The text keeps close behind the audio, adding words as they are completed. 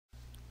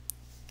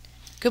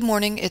Good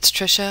morning, it's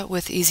Trisha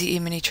with Easy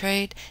Emini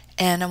Trade,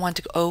 and I want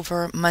to go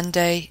over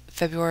Monday,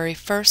 February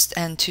 1st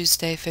and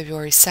Tuesday,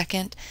 February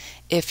 2nd.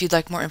 If you'd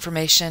like more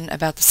information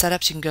about the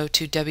setups, you can go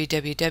to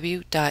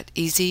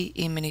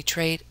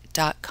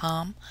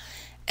www.easyemintrade.com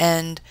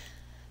and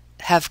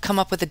have come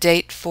up with a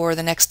date for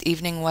the next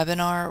evening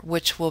webinar,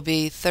 which will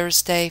be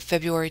Thursday,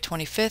 February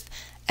 25th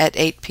at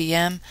 8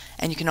 p.m.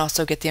 And you can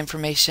also get the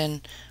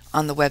information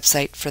on the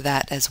website for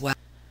that as well.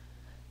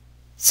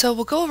 So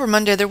we'll go over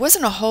Monday. There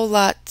wasn't a whole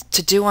lot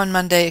to do on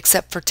Monday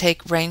except for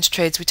take range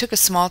trades. We took a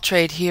small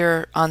trade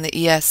here on the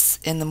ES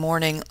in the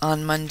morning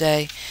on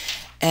Monday,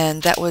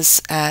 and that was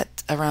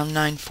at around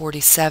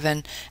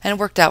 9:47, and it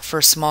worked out for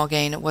a small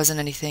gain. It wasn't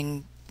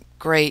anything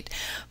great,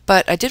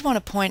 but I did want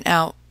to point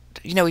out,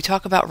 we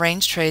talk about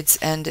range trades,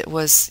 and it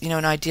was,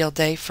 an ideal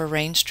day for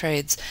range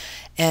trades.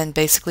 And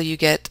basically you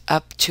get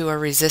up to a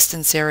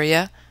resistance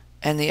area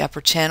and the upper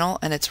channel,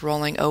 and it's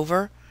rolling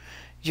over.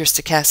 Your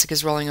stochastic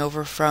is rolling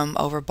over from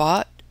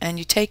overbought, and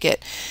you take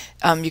it.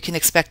 You can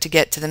expect to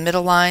get to the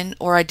middle line,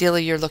 or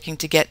ideally you're looking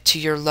to get to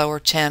your lower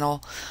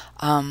channel,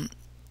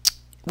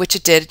 which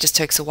it did. It just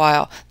takes a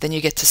while. Then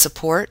you get to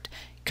support,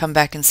 come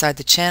back inside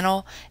the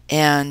channel,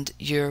 and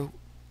you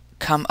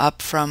come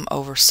up from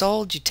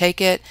oversold. You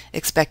take it,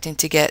 expecting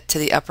to get to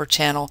the upper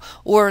channel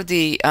or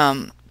the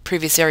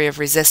previous area of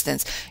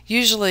resistance.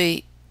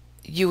 Usually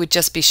you would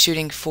just be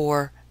shooting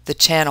for the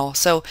channel.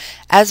 So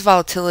as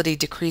volatility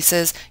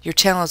decreases, your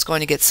channel is going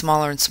to get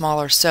smaller and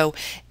smaller, so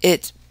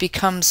it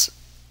becomes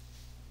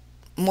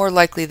more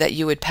likely that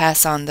you would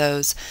pass on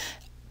those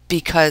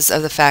because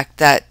of the fact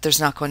that there's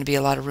not going to be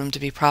a lot of room to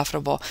be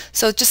profitable.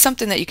 So just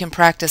something that you can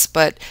practice,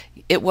 but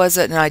it was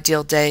an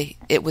ideal day.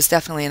 It was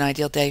definitely an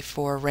ideal day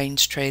for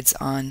range trades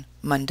on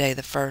Monday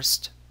the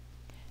 1st.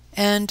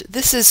 And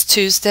this is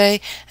Tuesday,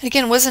 and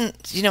again,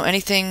 wasn't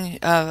anything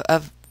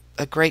of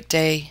a great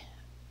day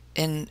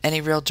in any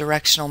real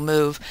directional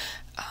move,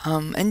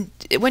 and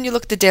when you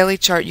look at the daily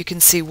chart, you can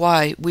see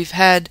why. We've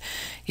had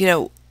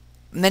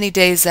many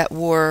days that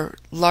were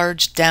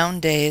large down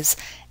days,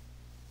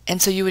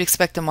 and so you would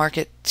expect the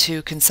market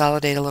to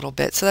consolidate a little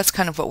bit. So that's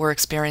kind of what we're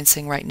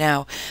experiencing right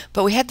now.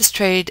 But we had this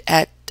trade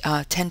at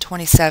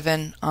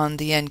 1027 on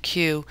the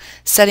NQ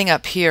setting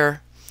up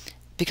here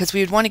because we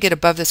would want to get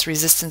above this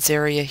resistance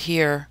area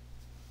here.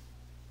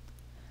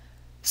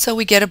 So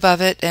we get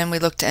above it and we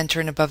look to enter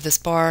in above this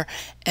bar,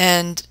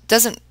 and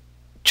doesn't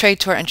trade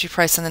to our entry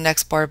price on the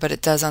next bar, but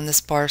it does on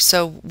this bar.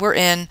 So we're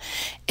in,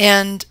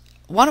 and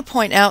want to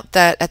point out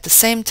that at the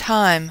same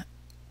time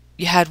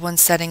you had one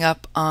setting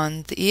up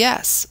on the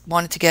ES,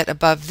 wanted to get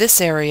above this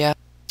area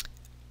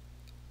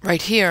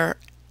right here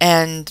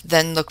and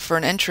then look for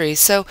an entry.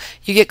 So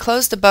you get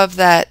closed above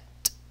that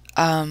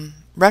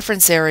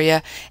reference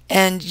area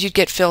and you'd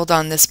get filled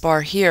on this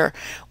bar here.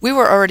 We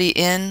were already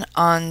in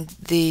on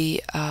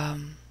the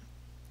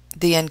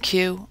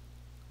NQ,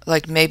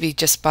 like maybe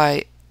just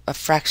by a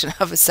fraction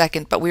of a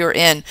second, but we were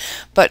in.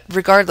 But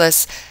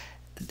regardless,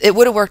 it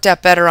would have worked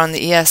out better on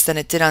the ES than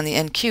it did on the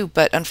NQ,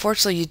 but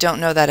unfortunately you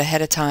don't know that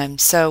ahead of time.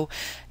 So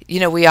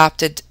we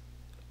opted,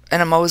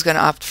 and I'm always going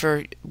to opt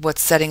for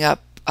what's setting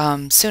up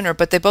sooner,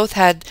 but they both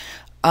had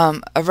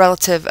a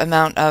relative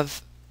amount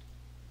of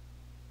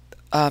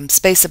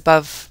space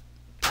above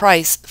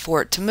price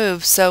for it to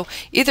move, so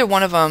either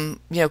one of them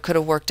could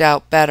have worked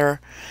out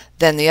better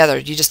than the other.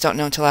 You just don't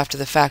know until after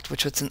the fact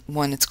which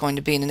one it's going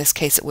to be, and in this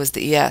case it was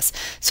the ES.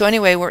 So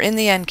anyway, we're in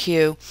the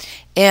NQ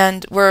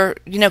and we're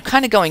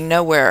kind of going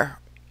nowhere.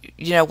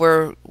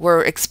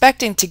 We're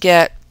expecting to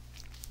get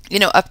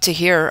up to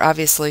here,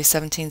 obviously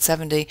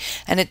 1770,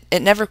 and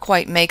it never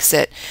quite makes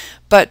it.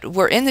 But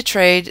we're in the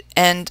trade,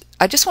 and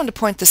I just wanted to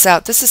point this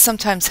out. This is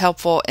sometimes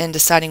helpful in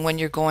deciding when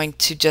you're going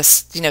to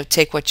just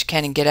take what you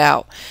can and get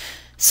out.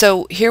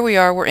 So here we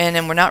are, we're in,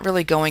 and we're not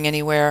really going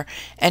anywhere.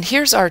 And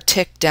here's our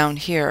tick down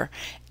here.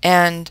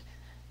 And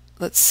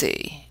let's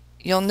see,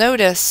 you'll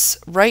notice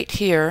right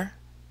here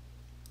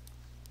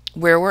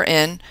where we're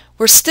in,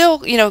 we're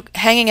still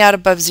hanging out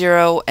above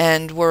zero,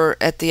 and we're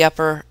at the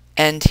upper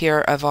end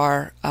here of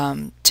our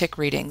tick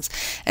readings.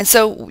 And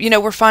so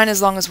we're fine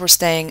as long as we're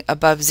staying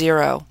above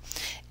zero.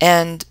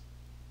 And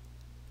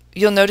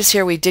you'll notice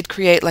here we did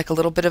create like a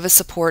little bit of a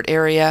support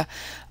area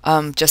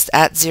just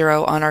at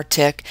zero on our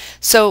tick.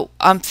 So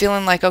I'm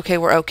feeling like, okay,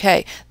 we're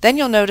okay. Then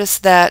you'll notice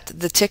that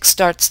the tick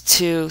starts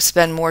to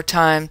spend more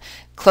time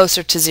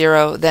closer to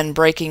zero than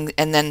breaking,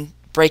 and then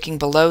breaking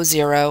below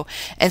zero.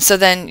 And so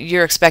then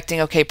you're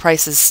expecting, okay,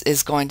 price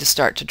is going to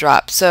start to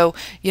drop. So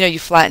you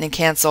flatten and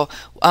cancel.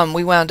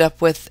 We wound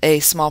up with a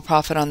small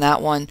profit on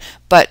that one,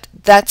 but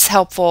that's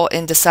helpful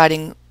in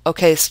deciding,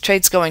 okay, this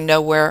trade's going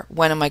nowhere,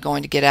 when am I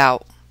going to get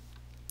out?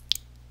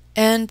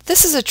 And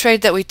this is a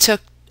trade that we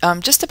took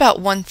just about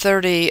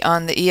 130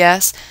 on the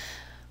ES.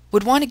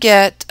 Would want to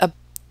get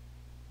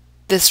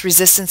this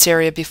resistance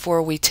area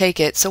before we take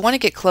it, so want to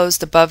get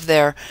closed above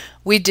there.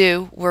 We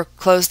do. We're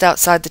closed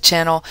outside the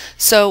channel,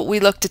 so we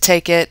look to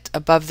take it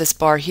above this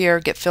bar here,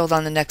 get filled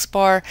on the next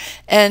bar,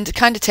 and it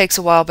kind of takes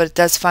a while, but it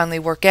does finally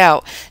work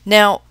out.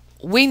 Now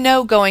we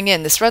know going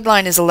in, this red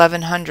line is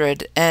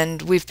 1100,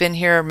 and we've been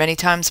here many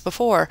times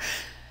before.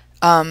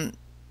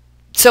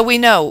 So we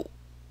know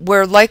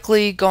we're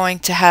likely going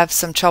to have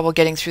some trouble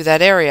getting through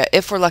that area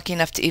if we're lucky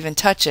enough to even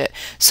touch it.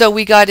 So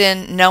we got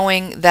in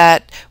knowing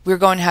that we're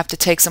going to have to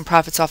take some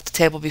profits off the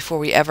table before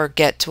we ever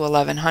get to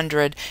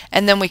 1100,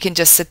 and then we can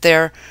just sit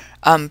there,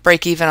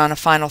 break even on a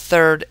final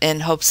third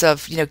in hopes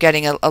of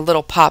getting a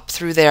little pop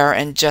through there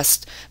and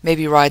just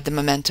maybe ride the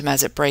momentum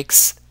as it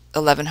breaks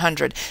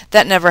 1100.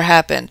 That never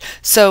happened.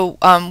 So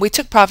we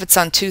took profits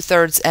on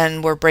 2/3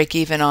 and we're break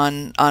even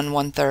on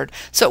 1/3.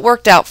 So it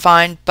worked out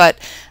fine, but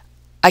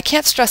I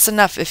can't stress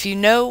enough, if you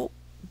know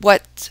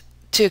what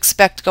to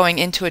expect going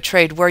into a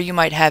trade where you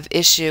might have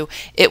issue,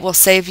 it will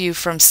save you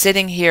from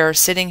sitting here,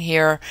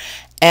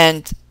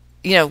 and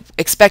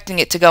expecting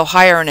it to go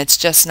higher and it's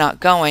just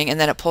not going, and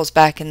then it pulls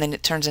back and then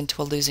it turns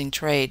into a losing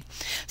trade.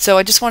 So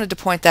I just wanted to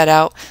point that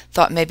out.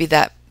 Thought maybe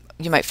that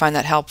you might find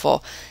that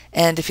helpful.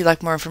 And if you'd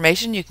like more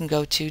information, you can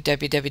go to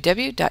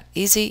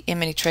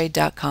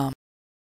www.easyemintrade.com.